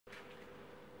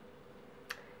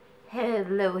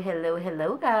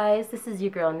Hello guys, this is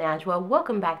your girl Najwa.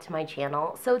 Welcome back to my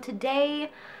channel. So today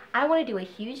I want to do a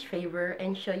huge favor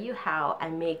and show you how I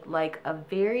make like a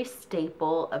very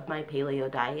staple of my paleo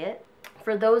diet.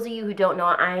 For those of you who don't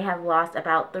know, I have lost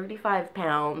about 35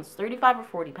 pounds, 35 or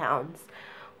 40 pounds,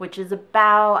 which is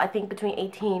about, I think, between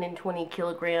 18 and 20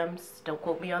 kilograms. Don't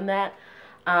quote me on that.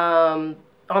 On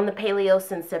the paleo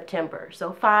since September.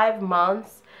 So 5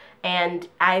 months. And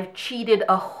I've cheated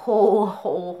a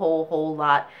whole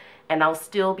lot, and I'll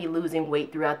still be losing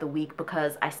weight throughout the week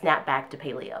because I snapped back to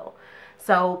paleo.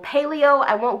 So paleo,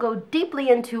 I won't go deeply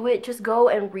into it, just go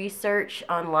and research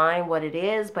online what it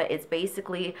is, but it's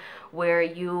basically where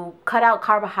you cut out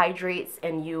carbohydrates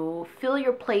and you fill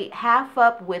your plate half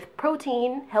up with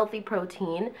protein, healthy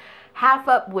protein, half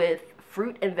up with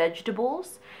fruit and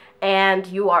vegetables, and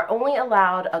you are only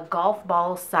allowed a golf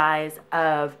ball size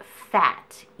of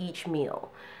fat each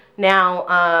meal.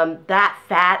 Now, that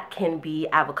fat can be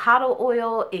avocado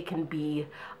oil, it can be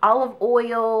olive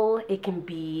oil, it can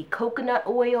be coconut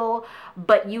oil,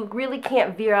 but you really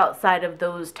can't veer outside of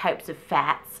those types of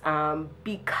fats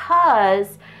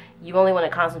because you only want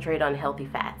to concentrate on healthy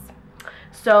fats.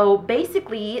 So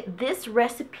basically, this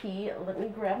recipe, let me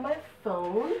grab my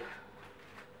phone.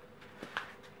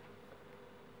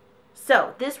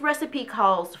 So this recipe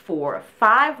calls for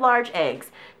 5 large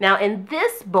eggs. Now in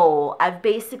this bowl, I've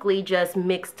basically just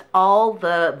mixed all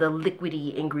the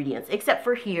liquidy ingredients, except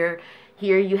for here.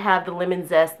 Here you have the lemon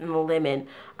zest and the lemon,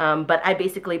 but I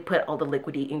basically put all the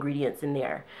liquidy ingredients in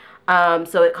there.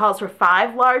 So it calls for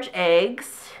 5 large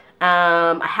eggs,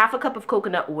 a half a cup of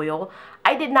coconut oil.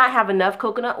 I did not have enough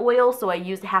coconut oil, so I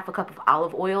used half a cup of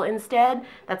olive oil instead.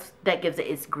 That gives it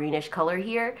its greenish color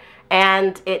here,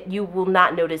 and you will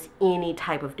not notice any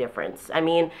type of difference. I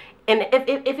mean, and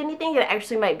if anything, it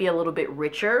actually might be a little bit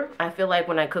richer. I feel like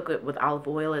when I cook it with olive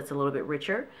oil, it's a little bit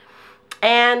richer.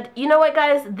 And you know what,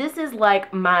 guys? This is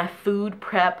like my food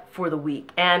prep for the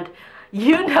week, and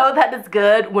you know that it's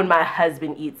good when my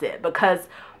husband eats it, because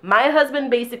my husband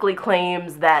basically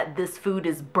claims that this food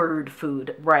is bird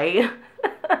food, right?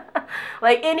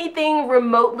 Like anything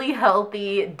remotely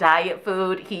healthy diet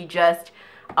food, he just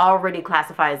already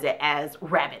classifies it as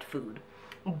rabbit food.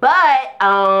 But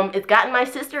it's gotten my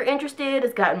sister interested,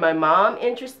 it's gotten my mom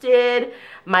interested.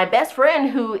 My best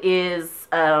friend, who is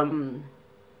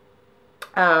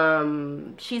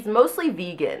she's mostly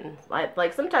vegan,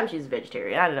 like sometimes she's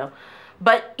vegetarian, I don't know.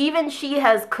 But even she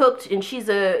has cooked, and she's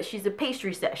a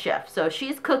pastry chef, so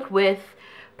she's cooked with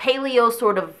paleo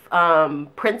sort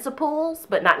of principles,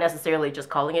 but not necessarily just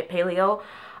calling it paleo.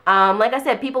 Like I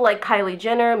said, people like Kylie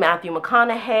Jenner, Matthew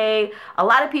McConaughey, a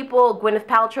lot of people, Gwyneth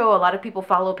Paltrow, a lot of people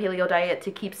follow paleo diet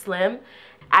to keep slim.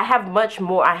 I have much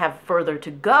more, I have further to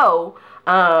go,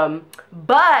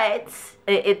 but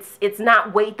it's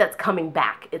not weight that's coming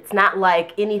back. It's not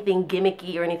like anything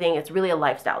gimmicky or anything. It's really a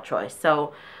lifestyle choice.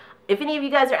 So if any of you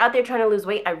guys are out there trying to lose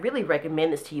weight, I really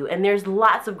recommend this to you. And there's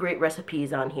lots of great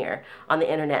recipes on here on the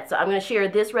internet. So I'm going to share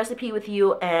this recipe with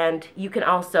you, and you can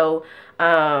also,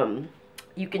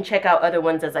 you can check out other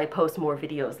ones as I post more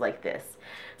videos like this.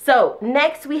 So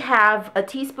next we have a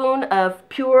teaspoon of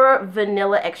pure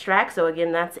vanilla extract. So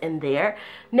again, that's in there.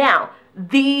 Now,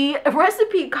 the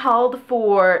recipe called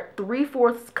for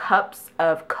 3/4 cups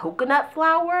of coconut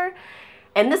flour.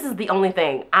 And this is the only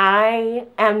thing. I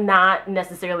am not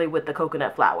necessarily with the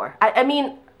coconut flour. I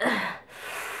mean,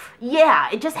 yeah,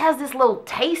 it just has this little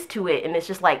taste to it, and it's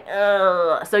just like,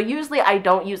 ugh. So usually I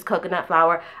don't use coconut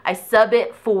flour. I sub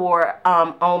it for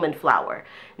almond flour.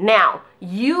 Now,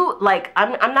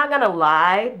 I'm not gonna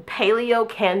lie, paleo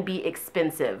can be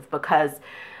expensive because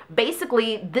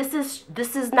basically this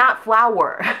is not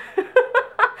flour.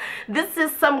 This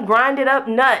is some grinded up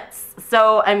nuts.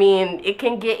 So, I mean, it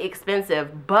can get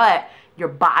expensive, but your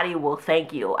body will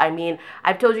thank you. I mean,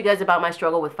 I've told you guys about my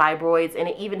struggle with fibroids, and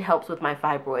it even helps with my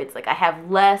fibroids. Like, I have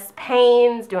less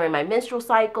pains during my menstrual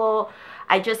cycle.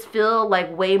 I just feel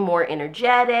like way more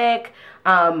energetic.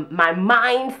 My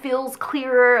mind feels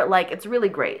clearer. Like, it's really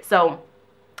great. So,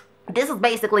 this is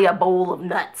basically a bowl of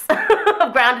nuts,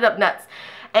 of grounded up nuts.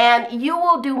 And you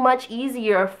will do much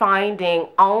easier finding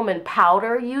almond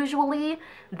powder usually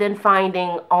than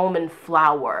finding almond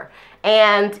flour.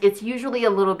 And it's usually a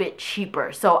little bit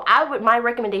cheaper. So my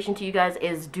recommendation to you guys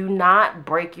is do not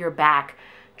break your back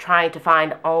trying to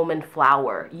find almond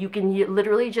flour. You can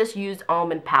literally just use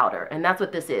almond powder, and that's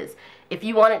what this is. If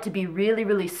you want it to be really,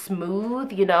 really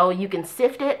smooth, you know, you can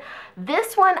sift it.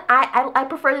 This one, I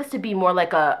prefer this to be more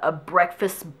like a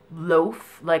breakfast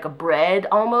loaf, like a bread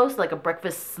almost, like a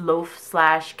breakfast loaf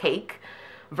slash cake,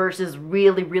 versus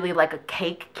really, really like a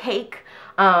cake.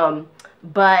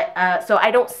 But so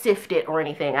I don't sift it or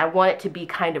anything. I want it to be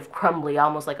kind of crumbly,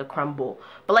 almost like a crumble.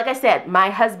 But like I said, my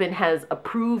husband has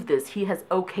approved this. He has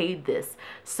okayed this.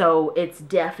 So it's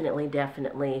definitely,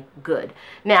 definitely good.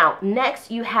 Now,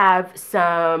 next you have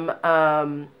some,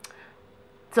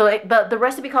 the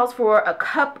recipe calls for a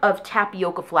cup of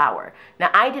tapioca flour. Now,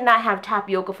 I did not have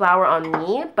tapioca flour on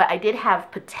me, but I did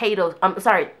have potatoes.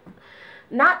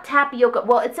 Not tapioca,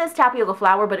 well, it says tapioca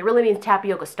flour, but it really means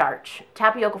tapioca starch.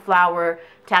 Tapioca flour,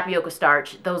 tapioca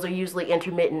starch, those are usually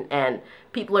intermittent, and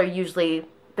people are usually,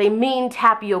 they mean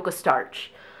tapioca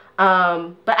starch.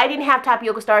 But I didn't have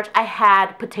tapioca starch, I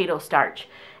had potato starch.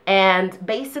 And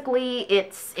basically,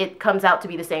 it comes out to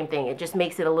be the same thing. It just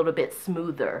makes it a little bit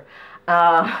smoother.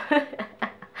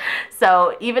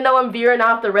 So even though I'm veering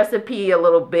off the recipe a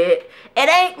little bit, it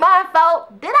ain't my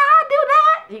fault. Did I do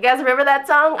that? You guys remember that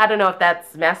song? I don't know if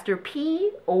that's Master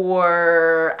P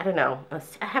or I don't know.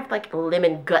 I have like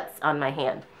lemon guts on my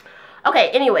hand. Okay,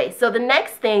 anyway, so the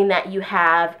next thing that you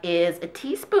have is a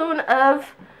teaspoon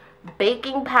of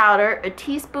baking powder, a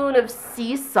teaspoon of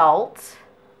sea salt,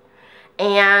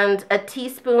 and a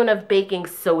teaspoon of baking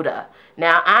soda.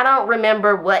 Now, I don't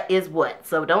remember what is what,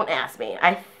 so don't ask me.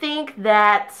 I think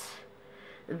that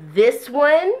this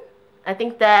one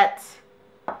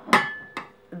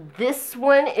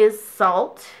is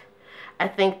salt. I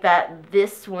think that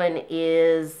this one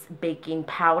is baking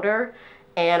powder.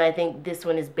 And I think this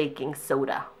one is baking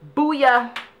soda.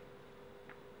 Booyah!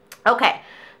 Okay,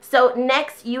 so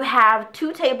next you have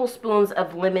 2 tablespoons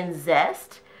of lemon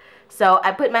zest. So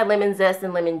I put my lemon zest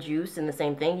and lemon juice in the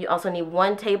same thing. You also need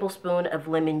 1 tablespoon of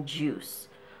lemon juice.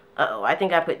 Uh-oh, I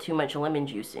think I put too much lemon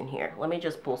juice in here. Let me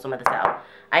just pull some of this out.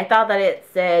 I thought that it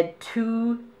said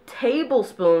 2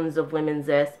 tablespoons of lemon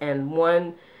zest and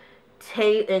 2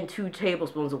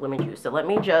 tablespoons of lemon juice. So let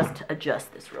me just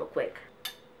adjust this real quick.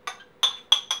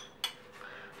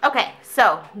 Okay,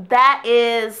 so that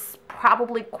is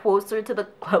probably closer to the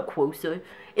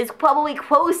It's probably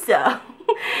closer.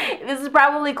 This is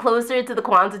probably closer to the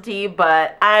quantity,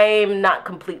 but I'm not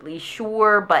completely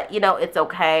sure. But, you know, it's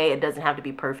okay. It doesn't have to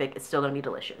be perfect. It's still going to be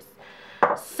delicious.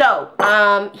 So,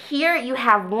 here you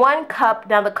have 1 cup.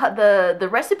 Now, the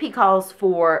recipe calls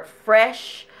for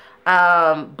fresh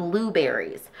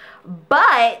blueberries.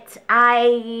 But I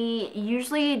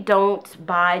usually don't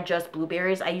buy just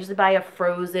blueberries. I usually buy a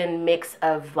frozen mix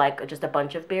of like just a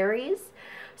bunch of berries.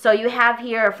 So you have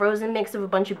here a frozen mix of a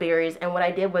bunch of berries, and what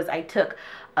I did was I took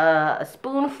a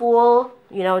spoonful,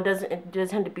 you know, it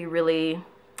doesn't have to be really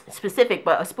specific,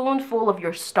 but a spoonful of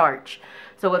your starch.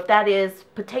 So if that is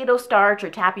potato starch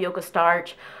or tapioca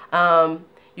starch,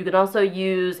 you can also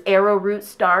use arrowroot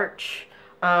starch.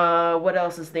 What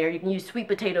else is there? You can use sweet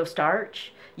potato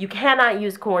starch. You cannot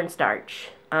use cornstarch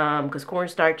because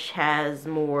cornstarch has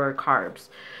more carbs.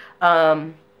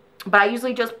 But I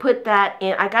usually just put that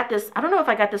in. I got this, I don't know if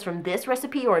I got this from this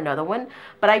recipe or another one,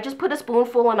 but I just put a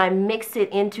spoonful and I mix it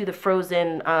into the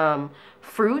frozen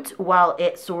fruit while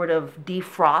it sort of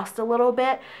defrosts a little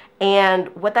bit. And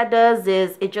what that does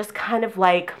is it just kind of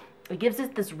like, it gives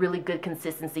it this really good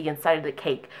consistency inside of the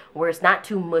cake where it's not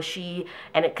too mushy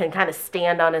and it can kind of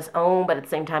stand on its own, but at the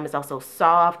same time it's also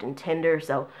soft and tender.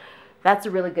 So that's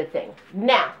a really good thing.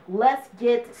 Now, let's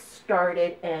get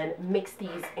started and mix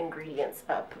these ingredients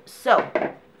up. So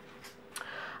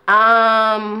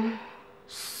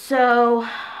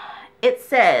it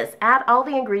says, add all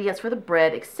the ingredients for the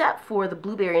bread except for the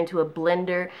blueberry into a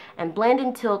blender and blend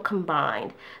until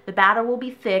combined. The batter will be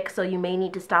thick, so you may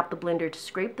need to stop the blender to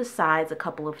scrape the sides a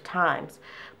couple of times.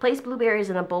 Place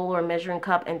blueberries in a bowl or measuring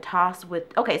cup and toss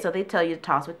with, okay, so they tell you to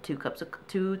toss with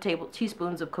 2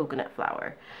 teaspoons of coconut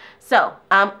flour. So,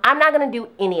 I'm not going to do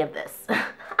any of this.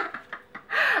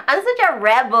 I'm such a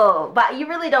rebel, but you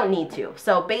really don't need to.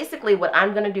 So basically what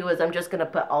I'm going to do is I'm just going to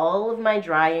put all of my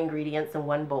dry ingredients in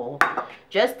one bowl,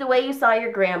 just the way you saw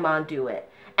your grandma do it.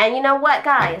 And you know what,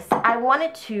 guys? I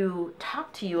wanted to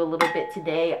talk to you a little bit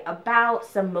today about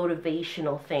some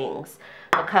motivational things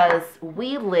because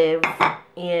we live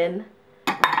in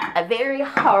a very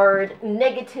hard,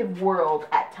 negative world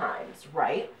at times,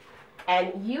 right?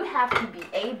 And you have to be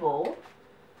able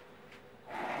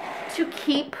to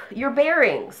keep your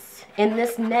bearings in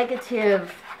this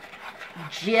negative,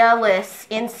 jealous,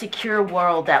 insecure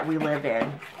world that we live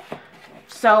in.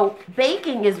 So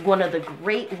baking is one of the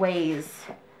great ways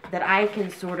that I can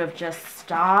sort of just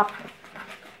stop,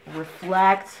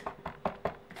 reflect,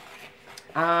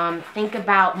 think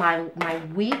about my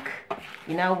week.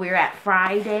 You know, we're at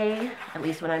Friday, at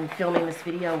least when I'm filming this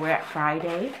video, we're at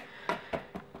Friday.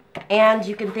 And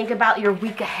you can think about your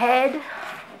week ahead.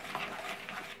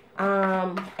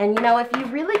 And you know, if you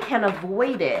really can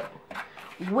avoid it,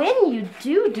 when you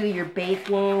do your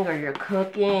baking or your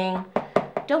cooking,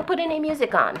 don't put any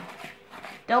music on.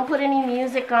 Don't put any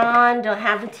music on. Don't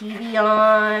have the TV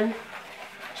on.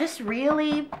 Just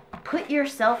really put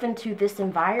yourself into this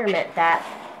environment that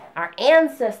our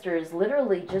ancestors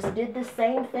literally just did the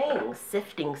same thing,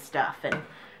 sifting stuff and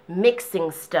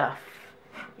mixing stuff.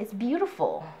 It's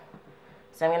beautiful.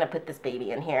 So I'm going to put this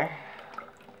baby in here.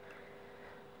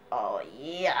 Oh,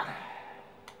 yeah.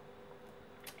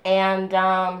 And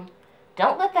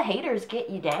don't let the haters get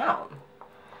you down.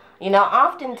 You know,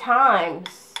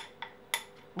 oftentimes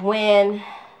when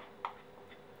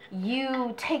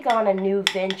you take on a new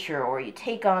venture or you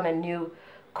take on a new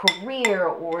career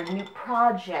or a new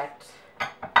project,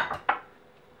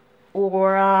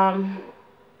 or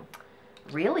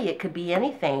really it could be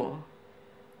anything.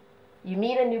 You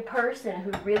meet a new person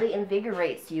who really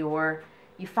invigorates you, or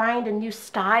you find a new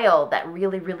style that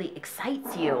really, really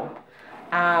excites you.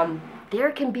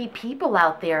 There can be people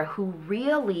out there who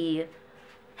really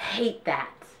hate that.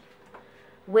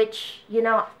 Which, you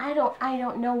know, I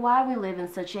don't know why we live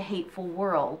in such a hateful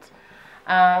world.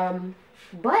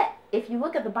 But if you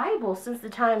look at the Bible, since the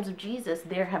times of Jesus,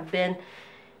 there have been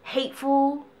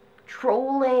hateful,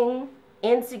 trolling,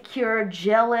 insecure,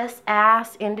 jealous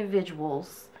ass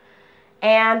individuals.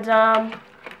 And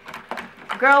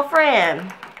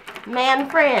girlfriend, man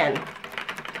friend,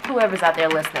 whoever's out there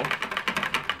listening,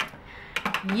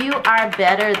 you are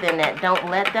better than it. Don't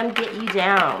let them get you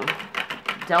down.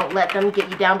 Don't let them get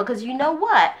you down, because you know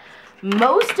what?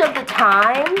 Most of the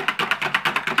time,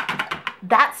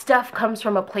 that stuff comes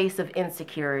from a place of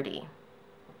insecurity.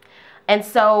 And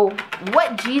so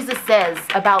what Jesus says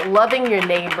about loving your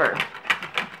neighbor,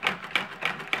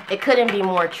 it couldn't be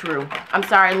more true. I'm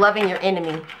sorry, loving your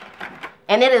enemy.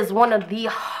 And it is one of the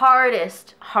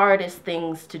hardest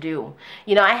things to do.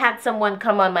 You know, I had someone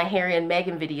come on my Harry and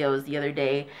Meghan videos the other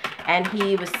day, and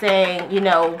he was saying, you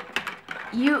know,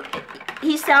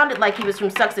 he sounded like he was from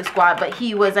Success Squad, but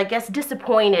he was, I guess,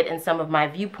 disappointed in some of my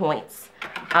viewpoints.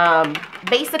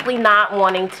 Basically not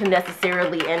wanting to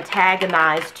necessarily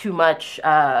antagonize too much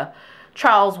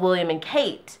Charles, William, and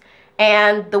Kate.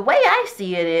 And the way I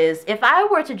see it is, if I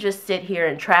were to just sit here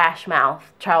and trash mouth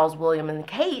Charles, William, and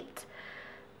Kate,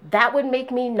 that would make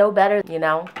me no better, you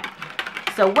know?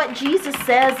 So what Jesus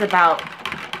says about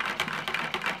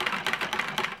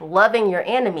loving your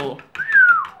enemy,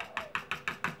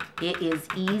 it is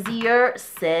easier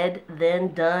said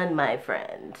than done, my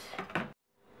friend.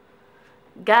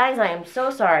 Guys, I am so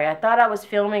sorry. I thought I was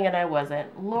filming and I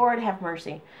wasn't. Lord have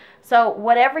mercy. So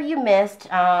whatever you missed,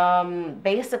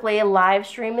 basically a live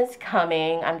stream is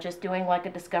coming. I'm just doing like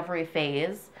a discovery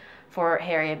phase for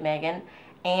Harry and Meghan.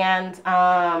 And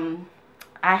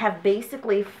I have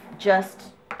basically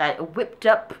just whipped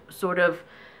up sort of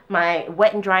my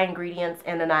wet and dry ingredients,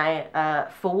 and then I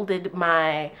folded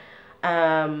my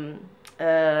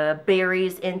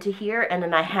berries into here, and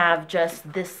then I have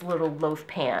just this little loaf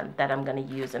pan that I'm going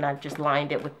to use, and I've just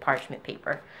lined it with parchment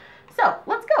paper. So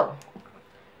let's go.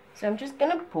 So I'm just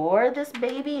going to pour this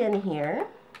baby in here.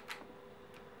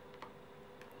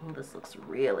 Oh, this looks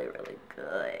really, really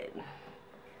good.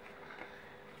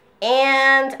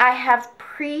 And I have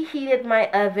preheated my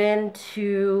oven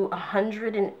to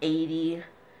 180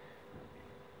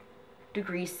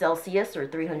 degrees Celsius, or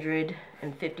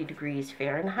 350 degrees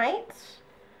Fahrenheit.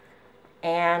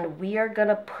 And we are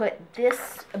gonna put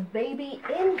this baby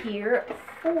in here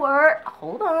for,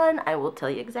 hold on, I will tell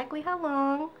you exactly how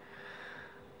long,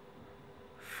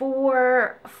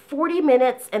 for 40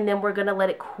 minutes, and then we're gonna let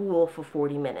it cool for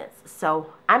 40 minutes.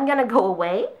 So I'm gonna go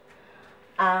away.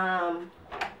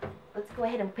 Let's go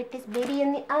ahead and put this baby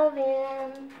in the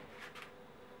oven.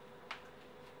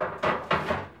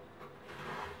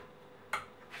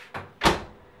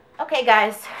 Okay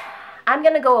guys, I'm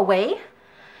gonna go away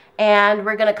and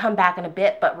we're gonna come back in a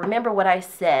bit, but remember what I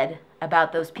said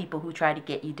about those people who try to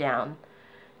get you down.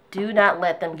 Do not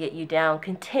let them get you down.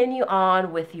 Continue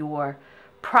on with your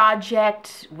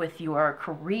project, with your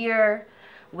career,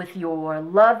 with your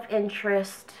love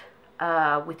interest,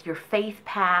 with your faith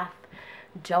path.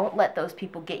 Don't let those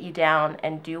people get you down,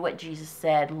 and do what Jesus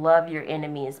said, love your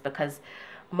enemies, because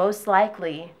most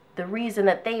likely the reason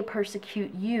that they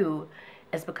persecute you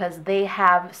is because they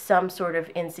have some sort of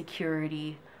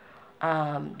insecurity,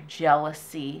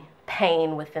 jealousy,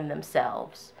 pain within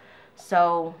themselves.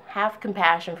 So have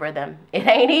compassion for them. It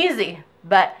ain't easy,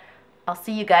 but I'll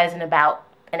see you guys in about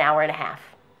an hour and a half.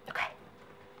 Okay.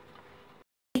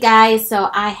 Hey guys, so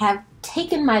I have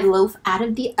taken my loaf out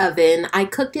of the oven. I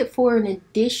cooked it for an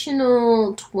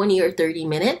additional 20 or 30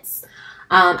 minutes.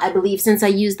 I believe since I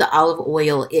used the olive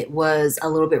oil, it was a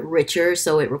little bit richer,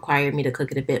 so it required me to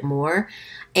cook it a bit more.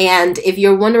 And if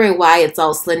you're wondering why it's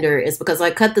all slender, it's because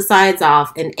I cut the sides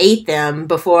off and ate them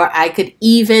before I could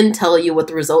even tell you what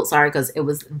the results are, because it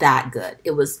was that good.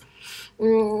 It was...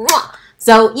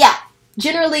 So yeah,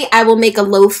 generally I will make a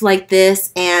loaf like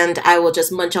this and I will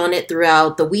just munch on it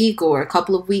throughout the week or a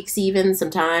couple of weeks even.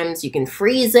 Sometimes you can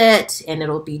freeze it and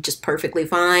it'll be just perfectly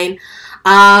fine.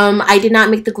 I did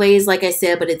not make the glaze like I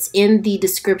said, but it's in the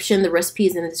description. The recipe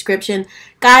is in the description.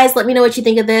 Guys, let me know what you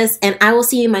think of this and I will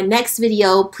see you in my next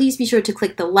video. Please be sure to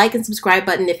click the like and subscribe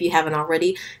button if you haven't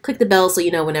already. Click the bell so you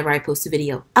know whenever I post a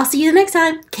video. I'll see you the next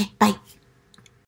time. Okay, bye.